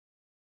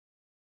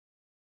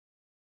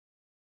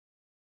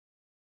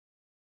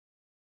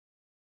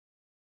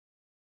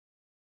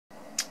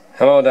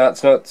Hello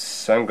Darts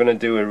Nutz, I'm going to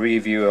do a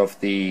review of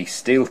the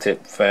steel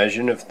tip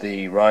version of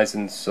the Darts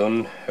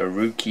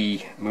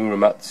Haruki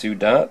Muramatsu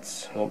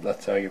darts. I hope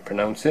that's how you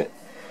pronounce it.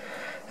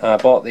 I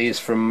bought these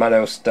from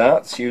Madhouse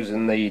Darts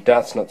using the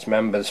Darts Nutz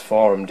members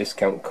forum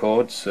discount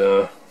code,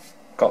 so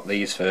got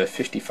these for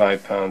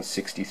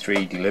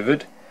 £55.63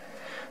 delivered.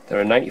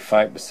 They're a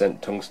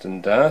 95%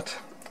 tungsten dart,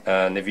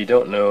 and if you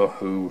don't know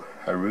who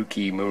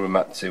Haruki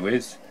Muramatsu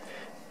is,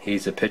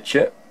 here's a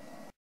picture.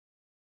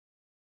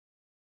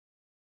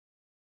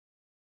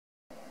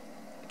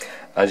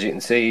 As you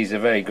can see, he's a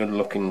very good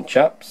looking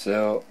chap,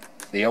 so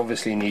they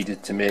obviously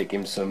needed to make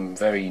him some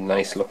very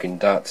nice looking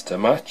darts to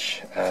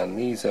match, and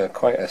these are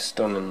quite a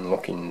stunning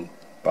looking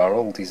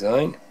barrel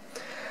design,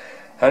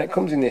 and it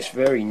comes in this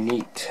very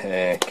neat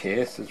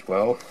case as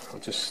well. I'll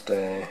just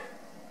have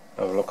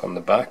a look on the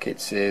back. It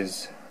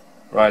says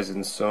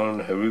Rising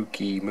Sun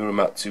Haruki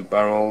Muramatsu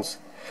barrels.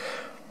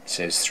 It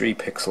says 3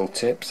 pixel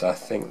tips. I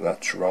think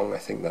that's wrong. I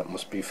think that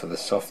must be for the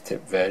soft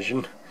tip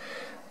version.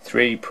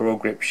 3 Pro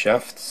Grip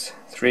shafts,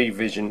 3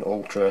 Vision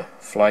Ultra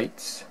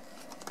flights,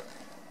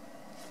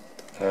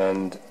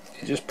 and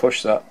you just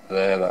push that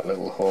there, that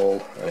little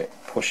hole, and it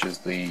pushes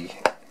the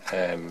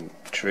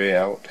tray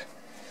out.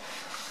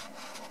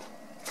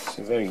 It's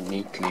a very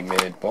neatly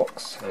made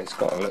box, and it's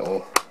got a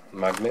little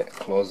magnet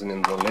closing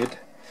in the lid,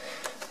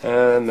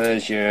 and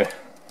there's your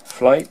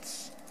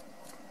flights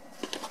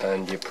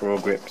and your Pro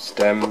Grip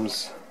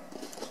stems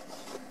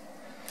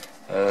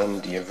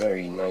and your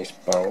very nice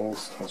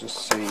barrels. I'll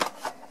just see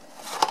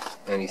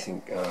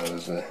anything.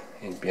 There's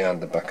in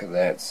behind the back of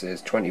there, it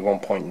says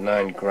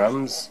 21.9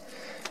 grams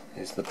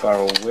is the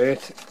barrel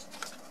weight.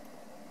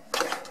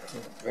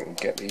 If I can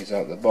get these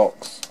out of the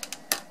box,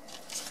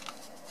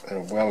 they're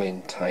well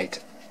in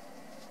tight.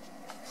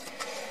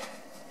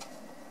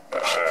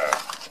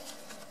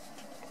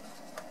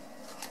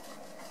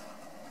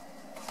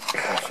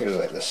 I feel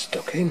like they're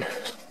stuck in.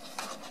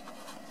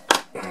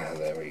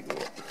 There we go.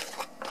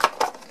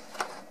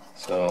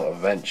 So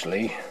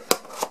eventually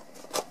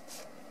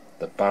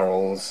the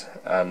barrels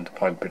and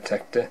point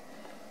protector,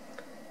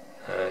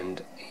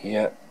 and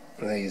yeah,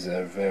 these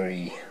are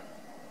very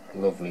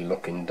lovely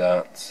looking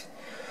darts,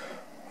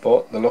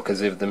 but they look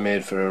as if they're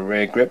made for a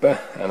rear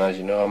gripper, and as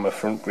you know, I'm a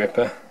front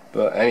gripper.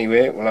 But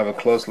anyway, we'll have a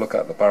close look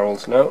at the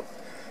barrels now.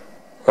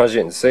 As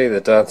you can see,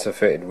 the darts are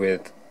fitted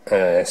with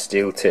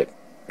steel tip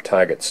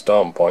target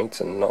storm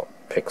points and not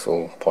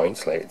pixel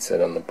points like it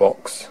said on the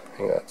box. I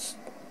think that's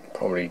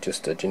probably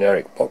just a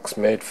generic box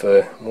made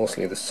for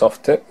mostly the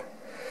soft tip.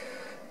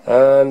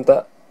 And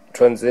that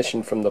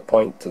transition from the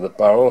point to the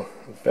barrel,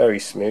 very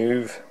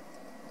smooth,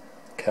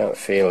 can't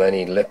feel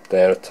any lip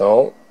there at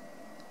all.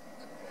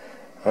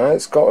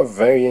 It's got a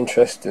very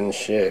interesting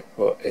shape,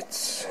 but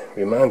it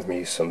reminds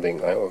me of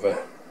something out of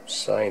a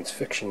science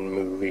fiction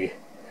movie.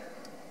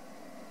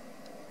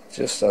 It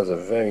just has a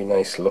very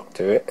nice look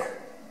to it.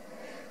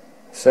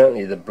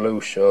 Certainly the blue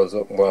shows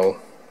up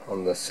well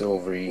on the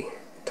silvery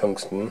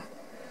tungsten,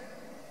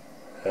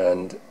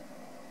 and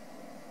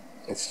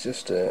it's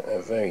just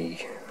a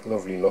very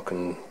lovely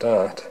looking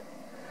dart.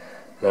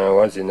 Now,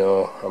 as you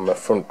know, I'm a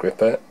front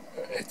gripper.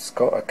 It's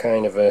got a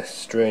kind of a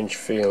strange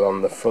feel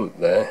on the front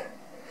there,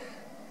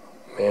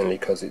 mainly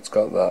because it's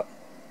got that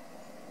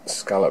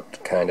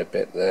scalloped kind of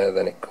bit there,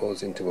 then it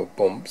goes into a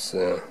bump,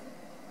 so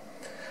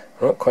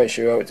I'm not quite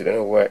sure how it's going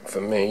to work for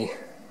me.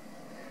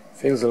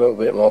 Feels a little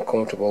bit more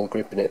comfortable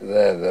gripping it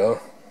there though,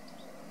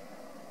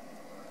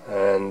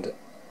 and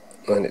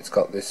then it's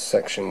got this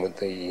section with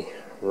the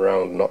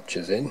round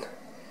notches in.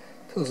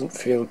 Doesn't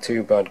feel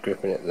too bad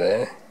gripping it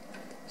there.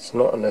 It's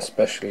not an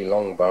especially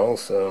long barrel,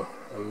 so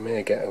I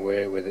may get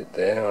away with it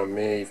there. I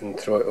may even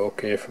throw it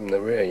okay from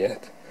the rear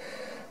yet.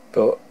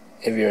 But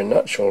if you're a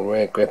natural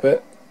rear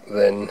gripper,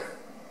 then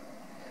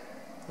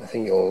I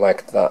think you'll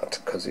like that,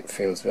 because it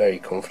feels very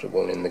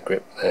comfortable in the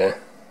grip there.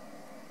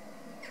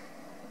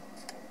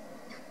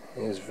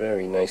 It is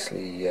very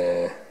nicely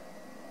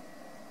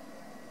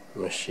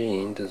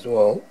machined as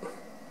well,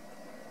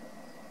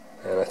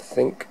 and I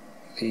think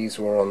these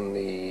were on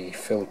the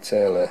Phil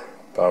Taylor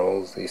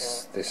barrels.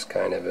 This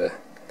kind of a,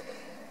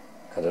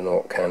 I don't know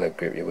what kind of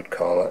grip you would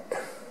call it,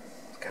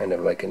 kind of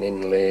like an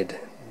inlaid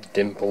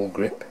dimple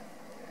grip.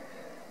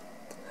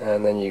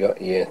 And then you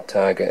got your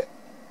target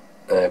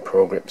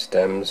Pro Grip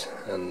stems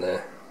and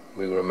the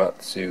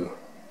Muramatsu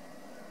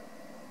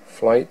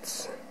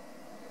flights.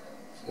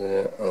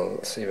 So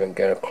I'll see if I can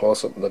get a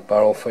close up of the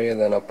barrel for you,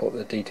 then I'll put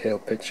the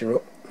detailed picture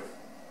up.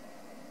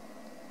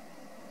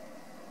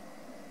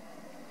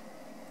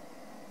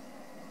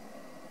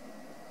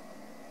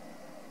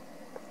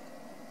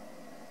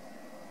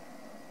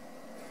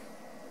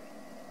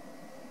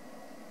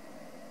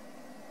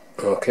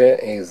 Okay,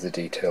 here's the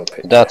detailed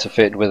picture. The darts are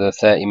fitted with a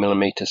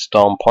 30mm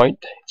storm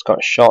point. It's got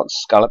a short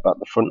scallop at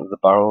the front of the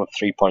barrel of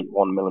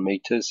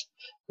 3.1mm,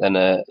 then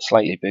a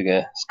slightly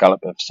bigger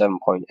scallop of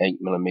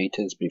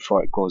 7.8mm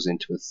before it goes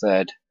into a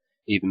third,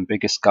 even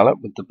bigger scallop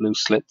with the blue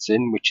slits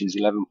in, which is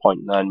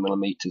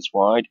 11.9mm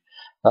wide.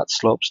 That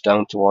slopes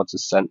down towards the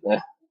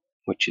centre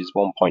which is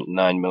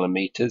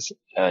 1.9mm,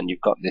 and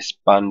you've got this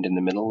band in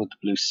the middle with the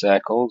blue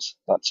circles.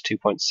 That's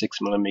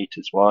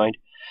 2.6mm wide,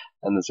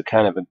 and there's a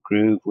kind of a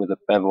groove with a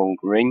beveled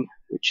ring,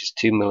 which is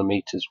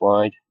 2mm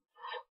wide.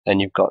 Then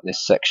you've got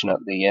this section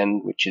at the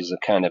end, which is a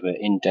kind of an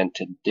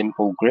indented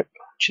dimple grip,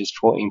 which is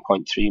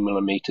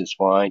 14.3mm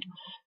wide,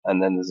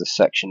 and then there's a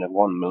section of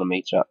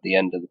 1mm at the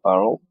end of the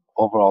barrel.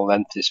 Overall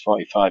length is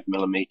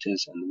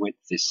 45mm and the width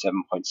is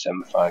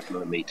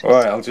 7.75mm.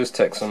 Alright, I'll just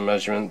take some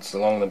measurements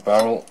along the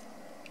barrel.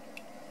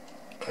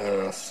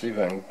 See if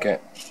I can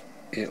get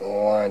it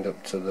lined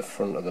up to the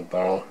front of the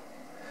barrel.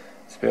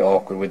 It's a bit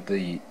awkward with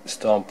the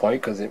storm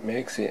point because it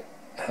makes it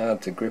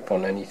hard to grip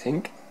on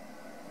anything,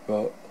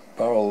 but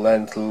barrel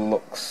length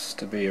looks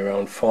to be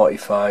around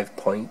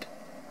 45.16,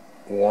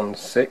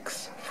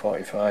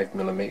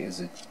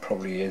 45mm it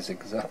probably is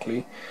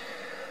exactly.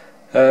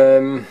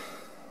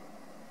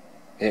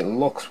 It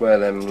looks where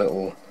them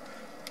little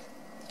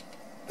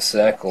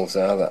circles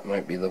are, that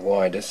might be the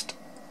widest,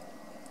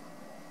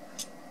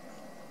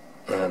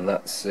 and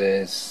that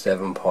says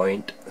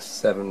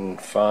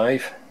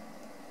 7.75,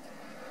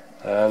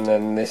 and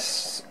then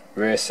this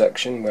rear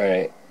section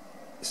where it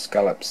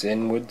scallops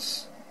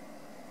inwards,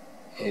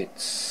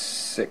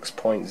 it's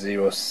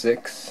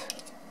 6.06,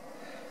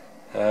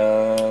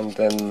 and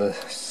then the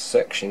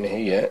section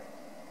here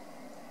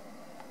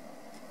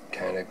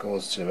kind of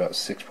goes to about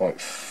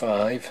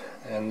 6.5,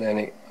 and then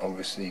it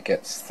obviously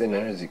gets thinner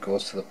as it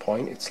goes to the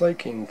point. It's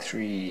like in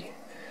 3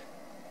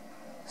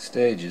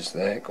 stages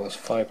there. It goes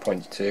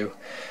 5.2,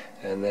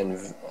 and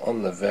then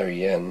on the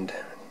very end,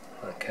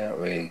 I can't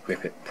really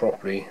grip it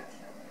properly,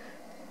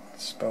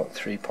 it's about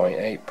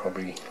 3.8,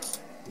 probably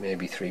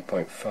maybe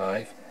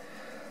 3.5.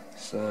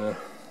 So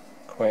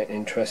quite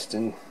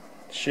interesting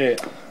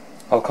shape.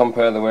 I'll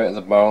compare the weight of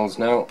the barrels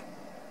now.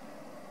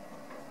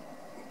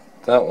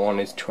 That one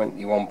is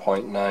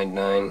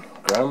 21.99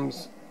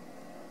 grams.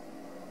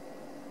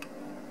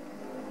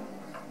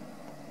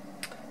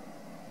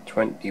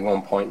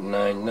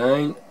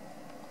 21.99.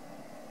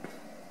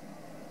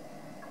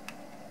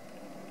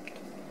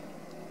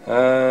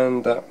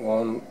 And that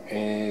one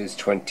is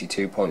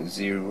 22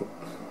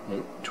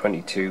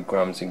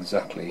 grams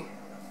exactly.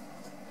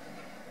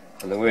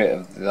 And the weight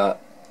of that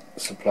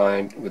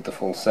supplied with the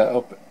full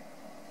setup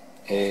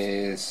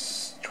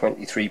is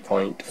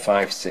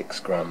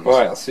 23.56 grams.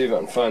 Right, I'll see if I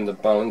can find the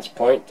balance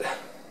point.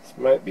 This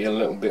might be a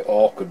little bit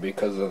awkward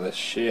because of the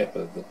shape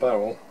of the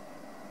barrel.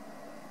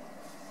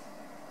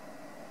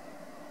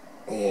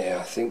 Yeah,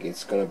 I think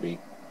it's going to be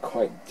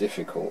quite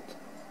difficult.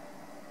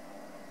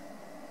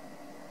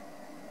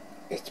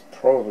 It's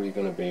probably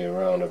going to be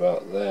around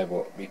about there,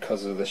 but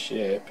because of the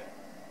shape,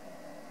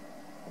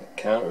 I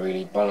can't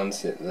really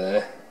balance it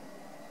there.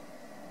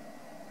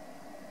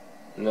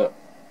 No.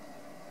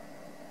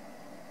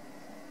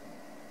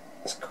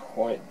 It's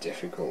quite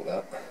difficult,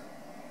 that.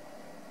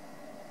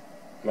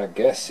 My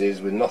guess is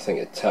with nothing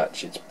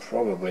attached it's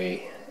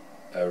probably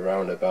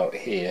around about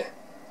here.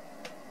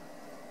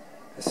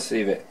 Let's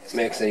see if it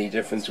makes any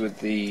difference with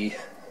the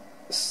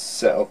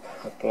setup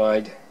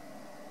applied.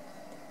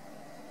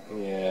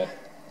 Yeah.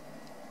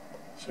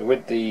 So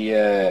with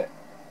the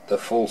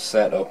full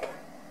setup,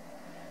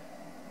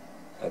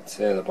 I'd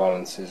say the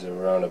balance is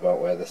around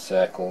about where the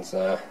circles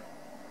are.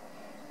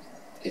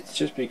 It's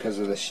just because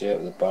of the shape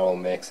of the barrel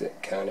makes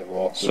it kind of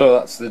awkward. So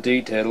that's the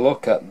detailed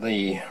look at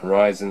the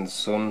Rise and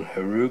Sun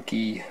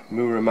Haruki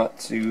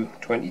Muramatsu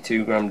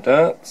 22 gram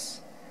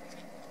darts.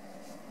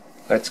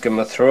 Let's give them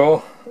a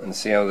throw and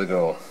see how they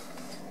go.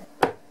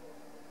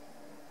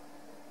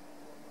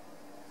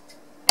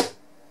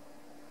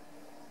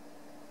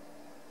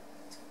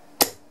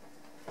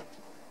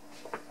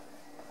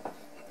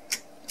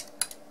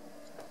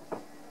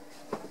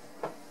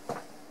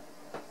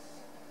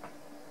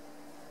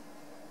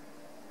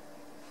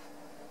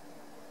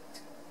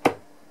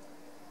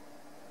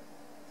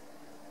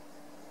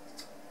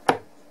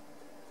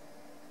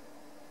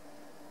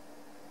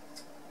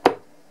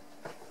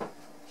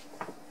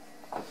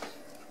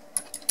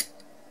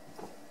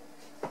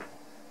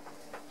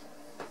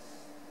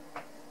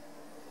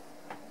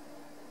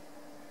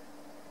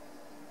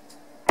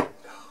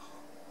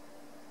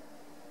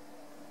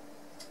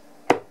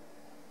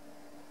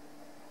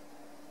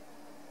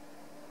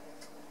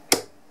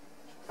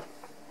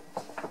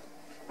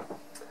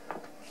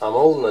 I'm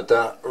holding the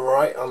dart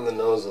right on the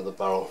nose of the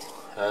barrel,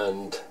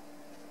 and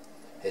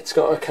it's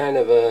got a kind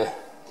of a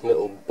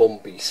little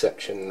bumpy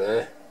section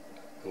there.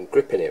 I'm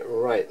gripping it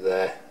right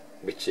there,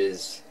 which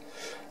is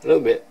a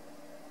little bit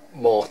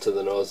more to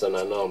the nose than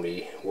I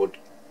normally would,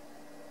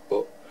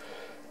 but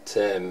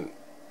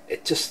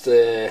it just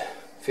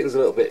feels a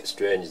little bit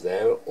strange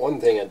there.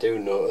 One thing I do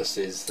notice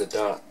is the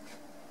dart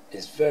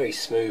is very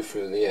smooth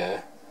through the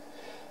air.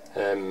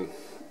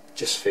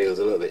 Just feels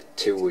a little bit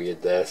too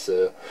weird there,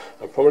 so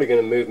I'm probably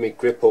going to move my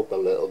grip up a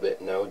little bit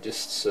now,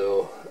 just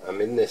so I'm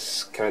in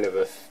this kind of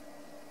a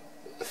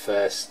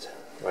first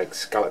like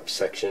scallop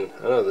section.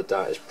 I know the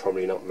dart is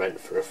probably not meant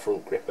for a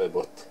front gripper,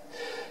 but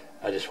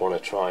I just want to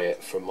try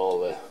it from all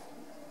the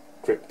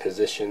grip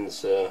positions,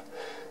 so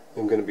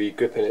I'm going to be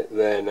gripping it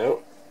there now.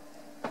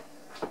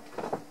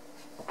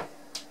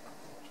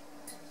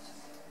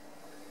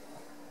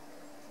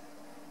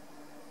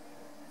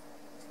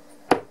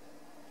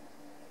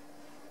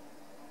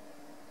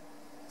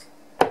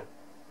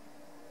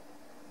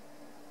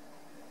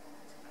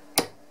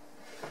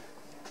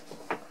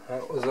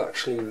 That was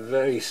actually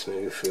very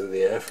smooth through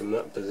the air from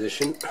that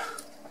position.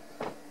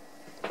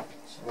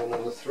 So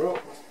another throw.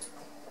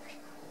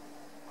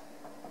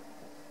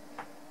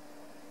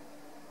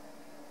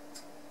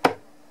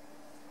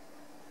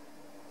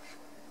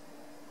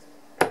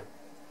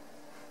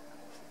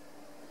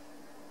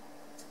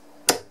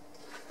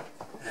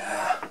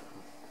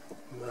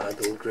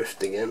 Idle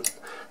drift again.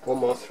 One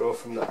more throw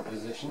from that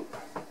position.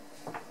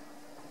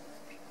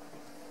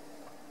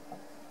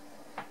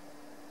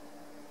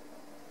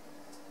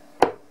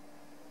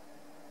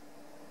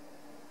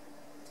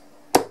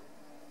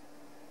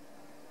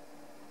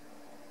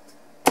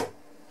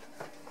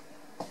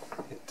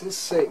 It does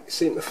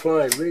seem to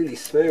fly really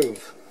smooth.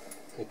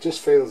 It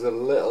just feels a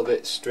little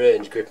bit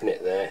strange gripping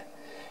it there.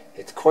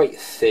 It's quite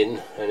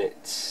thin and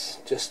it's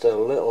just a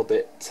little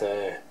bit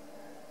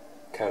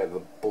kind of a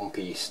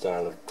bumpy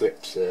style of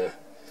grip, so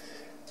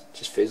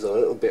just feels a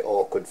little bit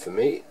awkward for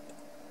me.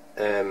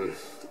 I'm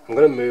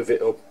going to move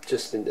it up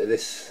just into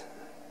this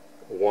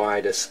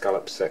wider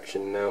scallop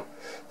section now,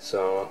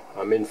 so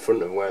I'm in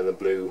front of where the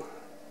blue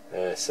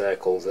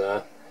circles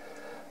are.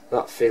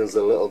 That feels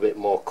a little bit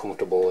more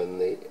comfortable in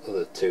the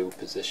other two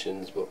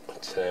positions, but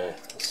let's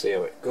see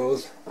how it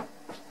goes.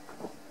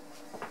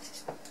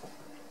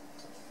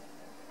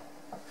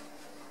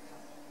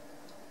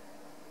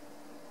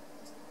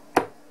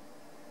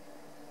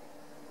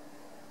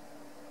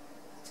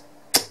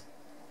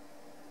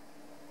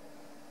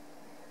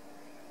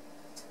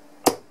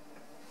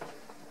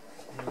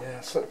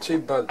 It's not too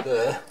bad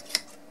there.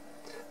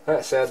 Like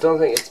I say, I don't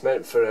think it's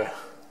meant for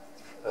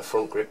a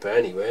front gripper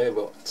anyway,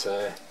 but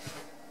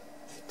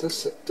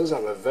it does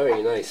have a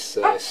very nice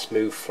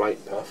smooth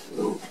flight path.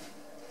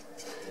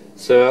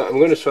 So I'm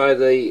going to try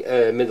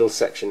the middle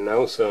section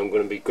now, so I'm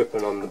going to be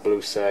gripping on the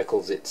blue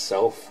circles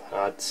itself.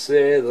 I'd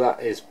say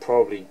that is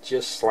probably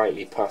just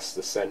slightly past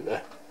the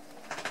centre.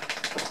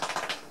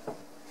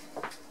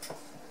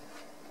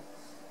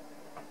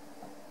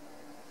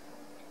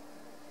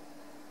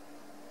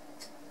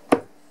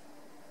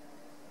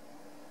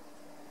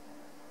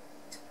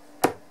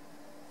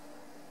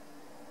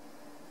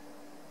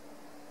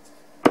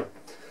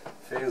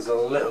 Feels a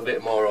little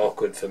bit more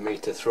awkward for me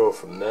to throw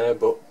from there,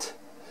 but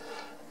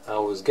I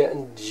was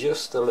getting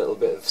just a little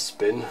bit of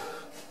spin.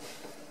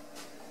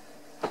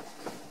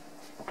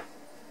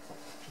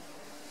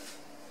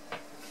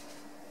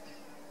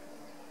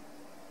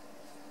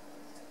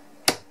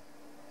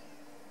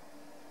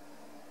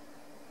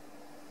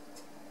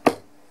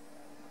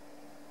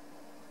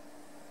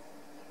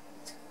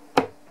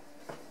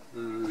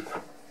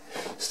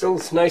 Still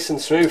nice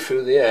and smooth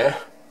through the air,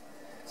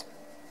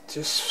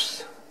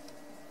 just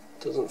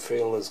doesn't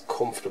feel as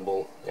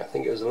comfortable. I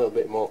think it was a little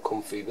bit more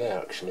comfy there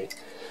actually.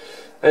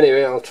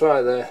 Anyway, I'll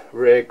try the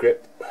rear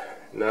grip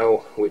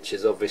now, which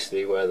is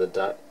obviously where the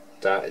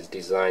dart is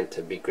designed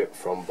to be gripped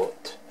from,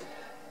 but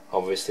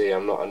obviously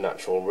I'm not a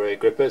natural rear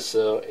gripper,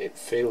 so it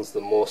feels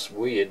the most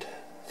weird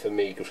for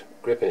me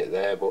gripping it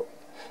there, but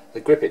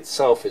the grip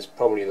itself is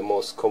probably the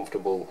most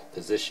comfortable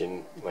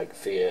position, like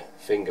for your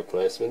finger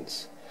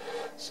placements.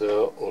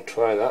 So we'll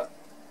try that.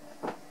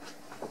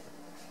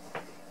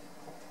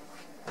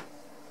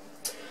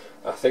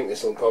 I think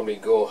this will probably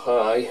go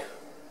high.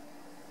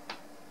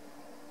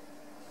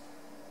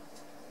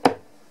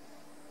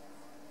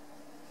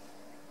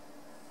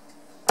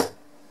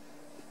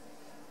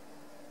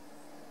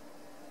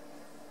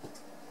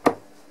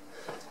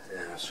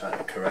 Yeah, I was trying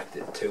to correct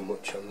it too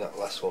much on that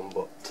last one,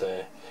 but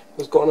it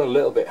was going a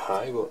little bit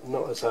high, but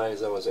not as high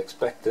as I was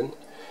expecting.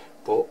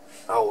 But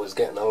I was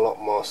getting a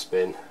lot more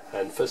spin,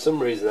 and for some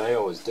reason I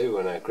always do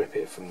when I grip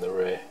it from the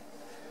rear.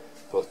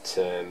 But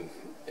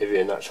if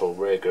you're a natural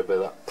rear gripper,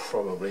 that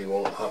probably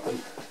won't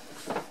happen.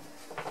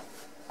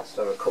 Let's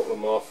have a couple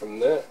more from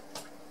there.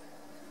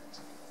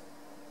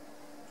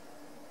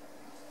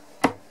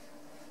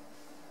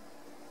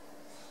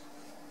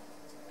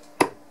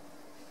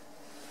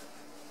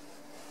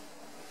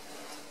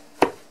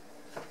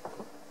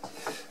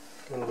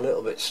 A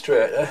little bit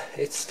straighter.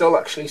 It's still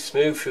actually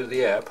smooth through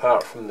the air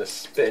apart from the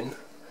spin.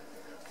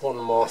 One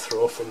more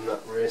throw from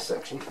that rear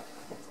section.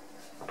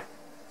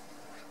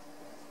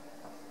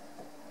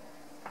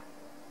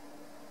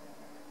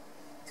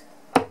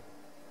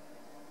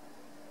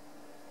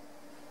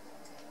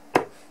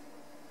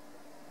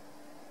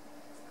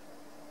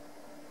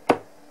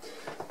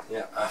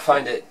 Yeah, I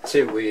find it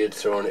too weird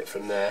throwing it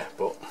from there,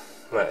 but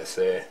like I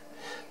say,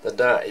 the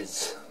dart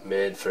is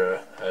made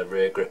for a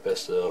rear gripper,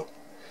 so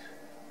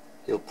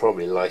you'll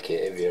probably like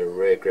it if you're a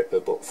rear gripper,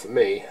 but for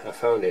me, I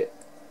found it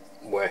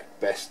work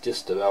best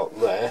just about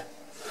there.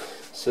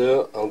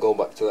 So I'll go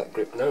back to that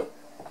grip now.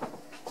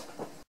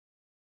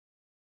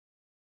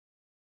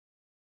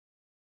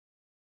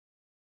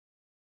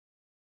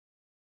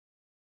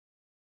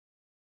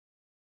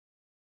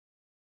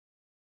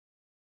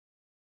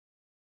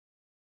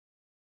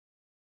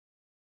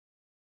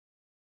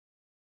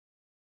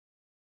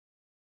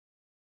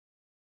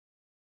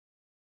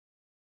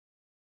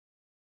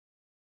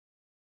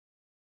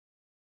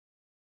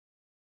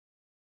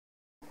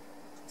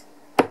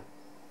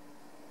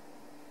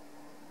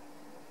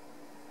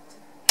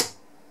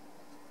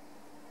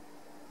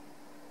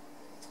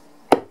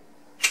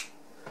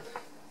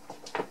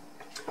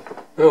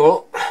 Oh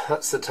well,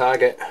 that's the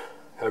Target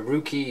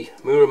Haruki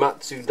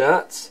Muramatsu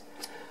darts.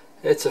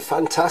 It's a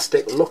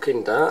fantastic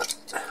looking dart,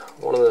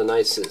 one of the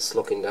nicest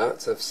looking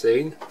darts I've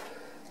seen,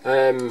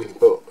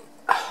 but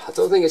I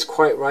don't think it's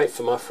quite right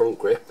for my front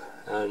grip,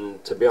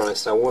 and to be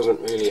honest I wasn't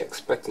really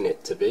expecting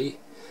it to be,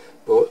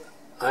 but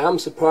I am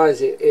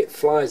surprised it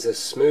flies as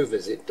smooth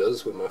as it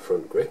does with my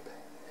front grip.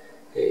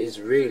 It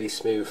is really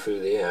smooth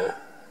through the air.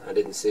 I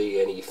didn't see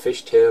any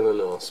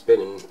fishtailing or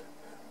spinning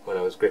when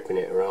I was gripping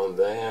it around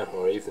there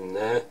or even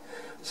there.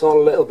 Saw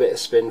a little bit of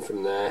spin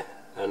from there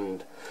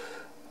and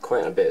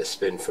quite a bit of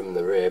spin from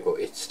the rear, but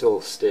it still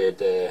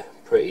stayed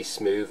pretty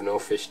smooth, no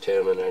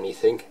fishtailing or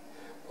anything.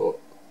 But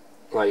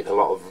like a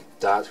lot of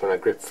darts, when I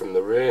grip from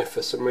the rear,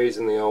 for some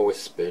reason they always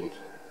spin.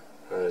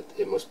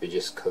 It must be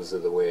just because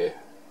of the way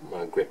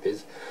my grip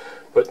is.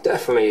 But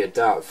definitely a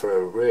dart for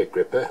a rear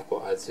gripper, but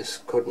I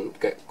just couldn't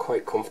get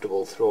quite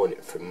comfortable throwing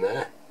it from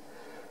there.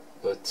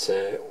 But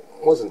it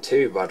wasn't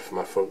too bad for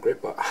my front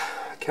grip, but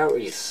I can't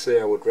really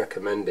say I would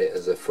recommend it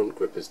as a front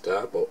gripper's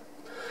dart, but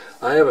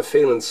I have a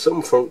feeling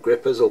some front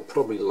grippers will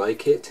probably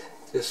like it.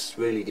 Just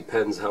really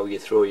depends how you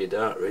throw your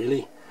dart,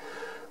 really,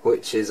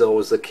 which is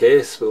always the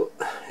case, but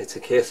it's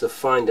a case of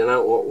finding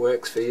out what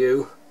works for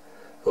you.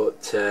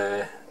 But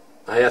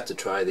I had to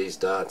try these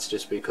darts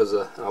just because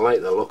I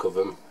like the look of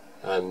them,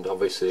 and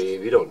obviously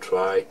if you don't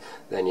try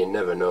then you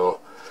never know.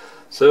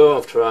 So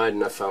I've tried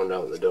and I found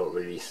out they don't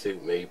really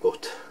suit me,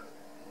 but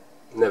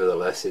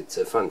nevertheless it's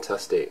a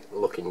fantastic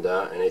looking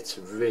dart and it's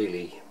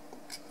really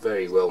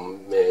very well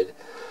made.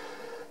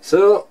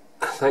 So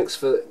thanks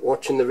for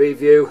watching the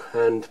review,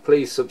 and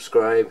please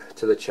subscribe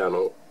to the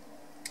channel.